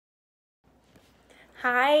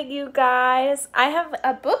Hi, you guys. I have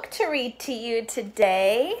a book to read to you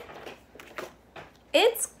today.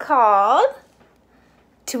 It's called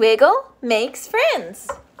Twiggle Makes Friends.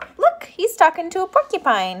 Look, he's talking to a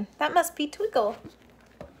porcupine. That must be Twiggle.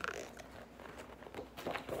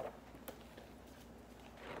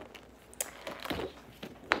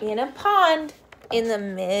 In a pond in the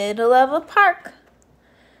middle of a park,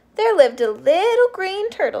 there lived a little green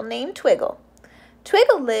turtle named Twiggle.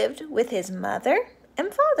 Twiggle lived with his mother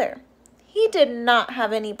and father. He did not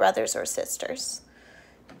have any brothers or sisters.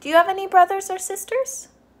 Do you have any brothers or sisters?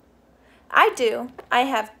 I do. I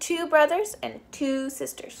have 2 brothers and 2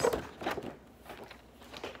 sisters.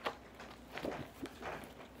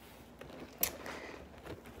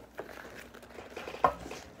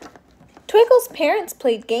 Twiggle's parents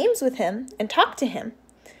played games with him and talked to him,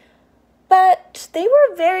 but they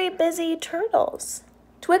were very busy turtles.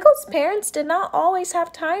 Twiggle's parents did not always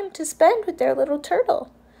have time to spend with their little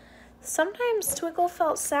turtle. Sometimes Twiggle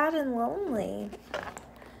felt sad and lonely.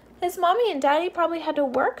 His mommy and daddy probably had to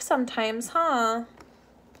work sometimes, huh?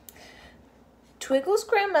 Twiggle's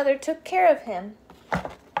grandmother took care of him,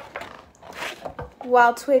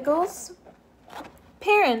 while Twiggle's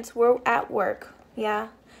parents were at work. Yeah.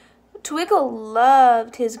 Twiggle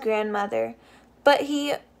loved his grandmother, but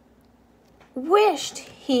he wished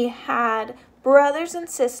he had brothers and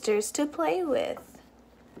sisters to play with.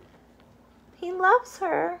 He loves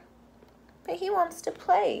her, but he wants to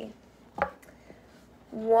play.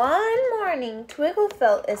 One morning, Twiggle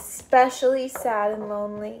felt especially sad and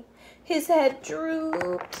lonely. His head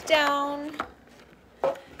drooped down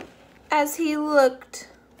as he looked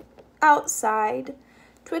outside.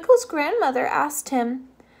 Twiggle's grandmother asked him,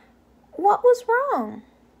 "What was wrong?"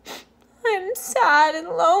 "I'm sad and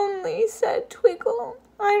lonely," said Twiggle.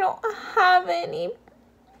 "I don't have any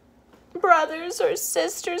brothers or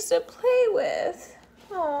sisters to play with."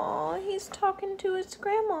 Aw, he's talking to his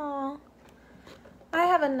grandma. I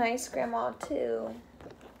have a nice grandma too.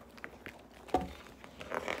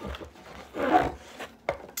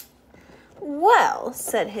 "Well,"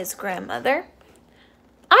 said his grandmother,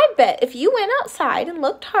 "I bet if you went outside and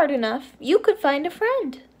looked hard enough, you could find a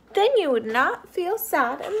friend. Then you would not feel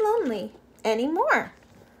sad and lonely anymore."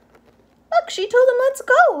 Look, she told him, "Let's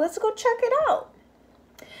go. Let's go check it out."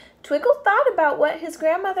 Twiggle thought about what his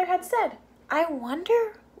grandmother had said. "I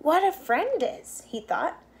wonder what a friend is," he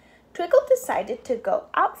thought. Twiggle decided to go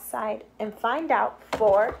outside and find out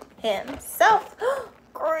for himself.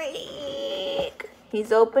 Great!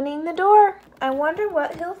 He's opening the door. I wonder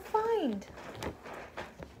what he'll find.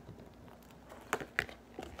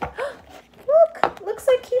 Look, looks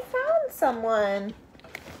like he found someone.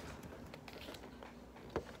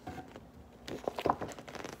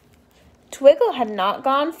 Twiggle had not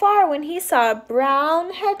gone far when he saw a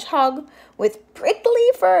brown hedgehog with prickly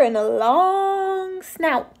fur and a long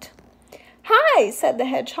snout. "Hi," said the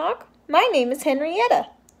hedgehog. "My name is Henrietta.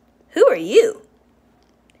 Who are you?"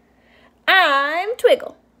 "I'm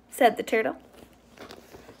Twiggle," said the turtle.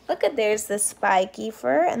 Look at, there's the spiky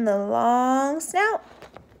fur and the long snout.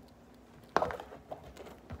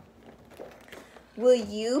 "Will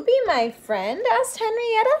you be my friend?" asked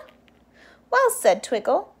Henrietta. "Well," said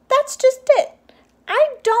Twiggle, "that's just it.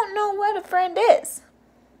 I don't know what a friend is."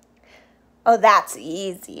 "Oh, that's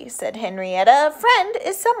easy," said Henrietta. "A friend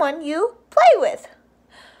is someone you play with."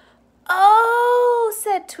 "Oh,"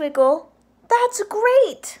 said Twiggle, "that's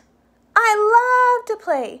great. I love to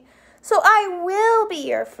play, so I will be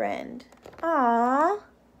your friend." Aw,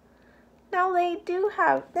 now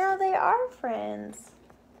they are friends.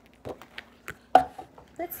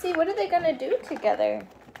 Let's see, what are they gonna do together?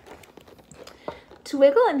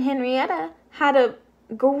 Twiggle and Henrietta had a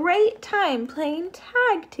great time playing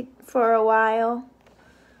tag for a while.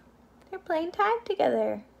 They're playing tag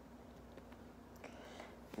together.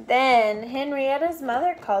 Then Henrietta's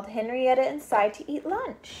mother called Henrietta inside to eat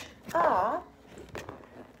lunch. Aw.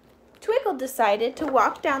 Twiggle decided to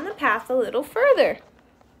walk down the path a little further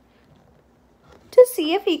to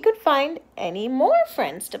see if he could find any more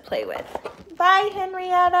friends to play with. "Bye,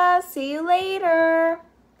 Henrietta. See you later."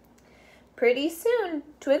 Pretty soon,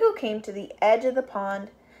 Twiggle came to the edge of the pond.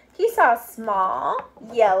 He saw a small,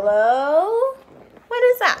 yellow, what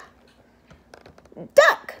is that?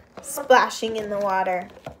 Duck splashing in the water.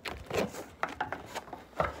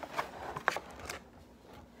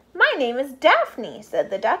 "My name is Daphne," said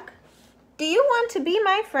the duck. "Do you want to be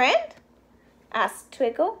my friend?" asked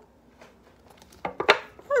Twiggle.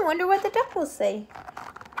 I wonder what the duck will say.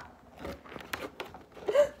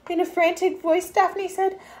 In a frantic voice, Daphne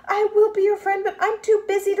said, "I will be your friend, but I'm too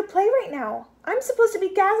busy to play right now. I'm supposed to be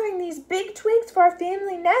gathering these big twigs for our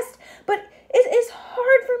family nest, but It is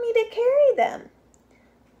hard for me to carry them.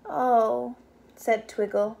 Oh, said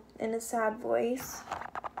Twiggle in a sad voice.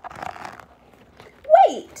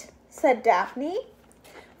 Wait, said Daphne.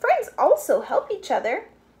 Friends also help each other.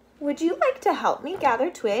 Would you like to help me gather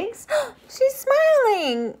twigs? She's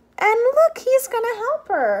smiling. And look, he's going to help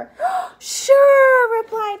her. Sure,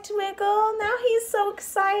 replied Twiggle. Now he's so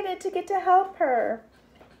excited to get to help her.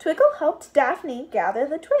 Twiggle helped Daphne gather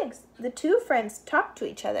the twigs. The two friends talked to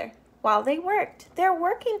each other while they worked. They're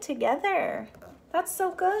working together. That's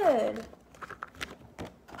so good.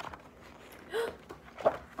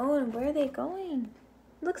 Oh, and where are they going?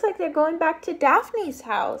 Looks like they're going back to Daphne's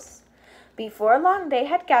house. Before long, they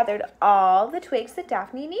had gathered all the twigs that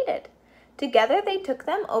Daphne needed. Together, they took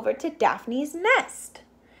them over to Daphne's nest.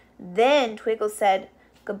 Then Twiggle said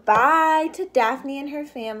goodbye to Daphne and her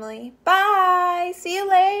family. Bye. See you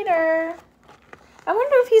later. I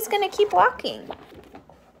wonder if he's going to keep walking.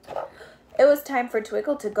 It was time for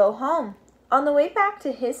Twiggle to go home. On the way back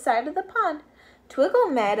to his side of the pond,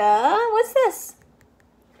 Twiggle met what's this?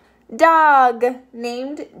 Dog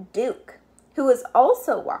named Duke, who was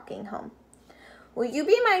also walking home. Will you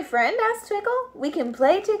be my friend? Asked Twiggle. We can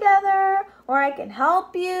play together, or I can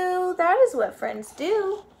help you. That is what friends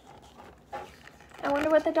do. I wonder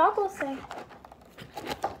what the dog will say.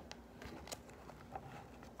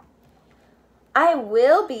 I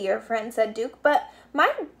will be your friend, said Duke, but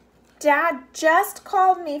my dad just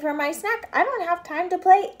called me for my snack. I don't have time to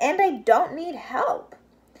play, and I don't need help.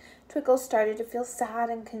 Twiggle started to feel sad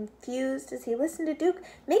and confused as he listened to Duke.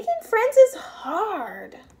 Making friends is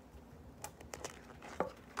hard.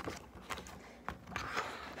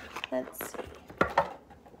 Let's see.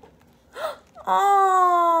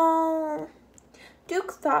 Oh.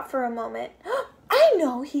 Duke thought for a moment. I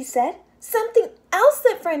know, he said. Something else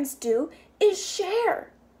that friends do is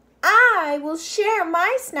share. I will share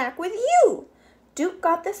my snack with you. Duke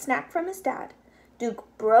got the snack from his dad. Duke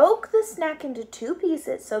broke the snack into 2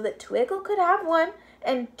 pieces so that Twiggle could have one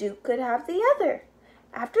and Duke could have the other.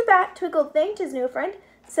 After that, Twiggle thanked his new friend,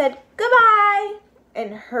 said goodbye,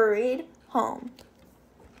 and hurried home.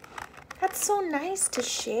 That's so nice to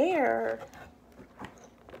share.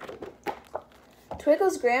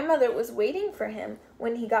 Twiggle's grandmother was waiting for him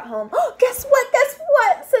when he got home. Oh, guess what? Guess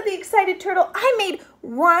what? Said the excited turtle. I made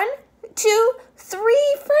 1, 2,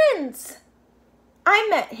 3 friends. I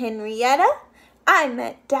met Henrietta, I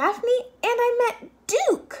met Daphne, and I met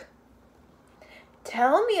Duke.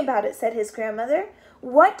 Tell me about it, said his grandmother.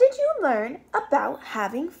 What did you learn about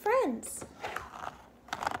having friends?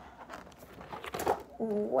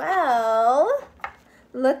 Well,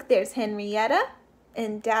 look, there's Henrietta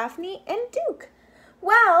and Daphne and Duke.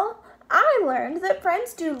 Well, I learned that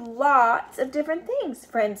friends do lots of different things.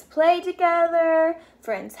 Friends play together,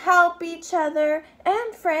 friends help each other,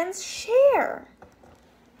 and friends share.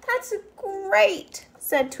 That's great,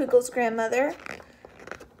 said Twiggle's grandmother.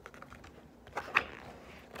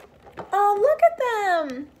 Oh, look at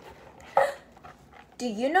them. Do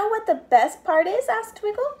you know what the best part is? Asked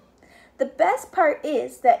Twiggle. The best part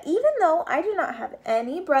is that even though I do not have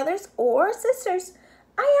any brothers or sisters,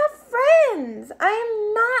 I have friends. I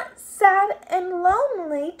am not sad and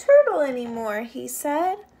lonely turtle anymore, he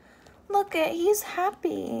said. Look at, he's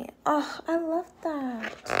happy. Oh, I love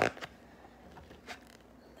that.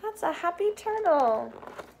 That's a happy turtle.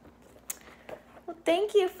 Well,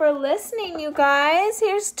 thank you for listening, you guys.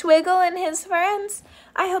 Here's Twiggle and his friends.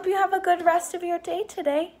 I hope you have a good rest of your day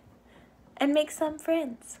today and make some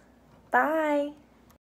friends. Bye.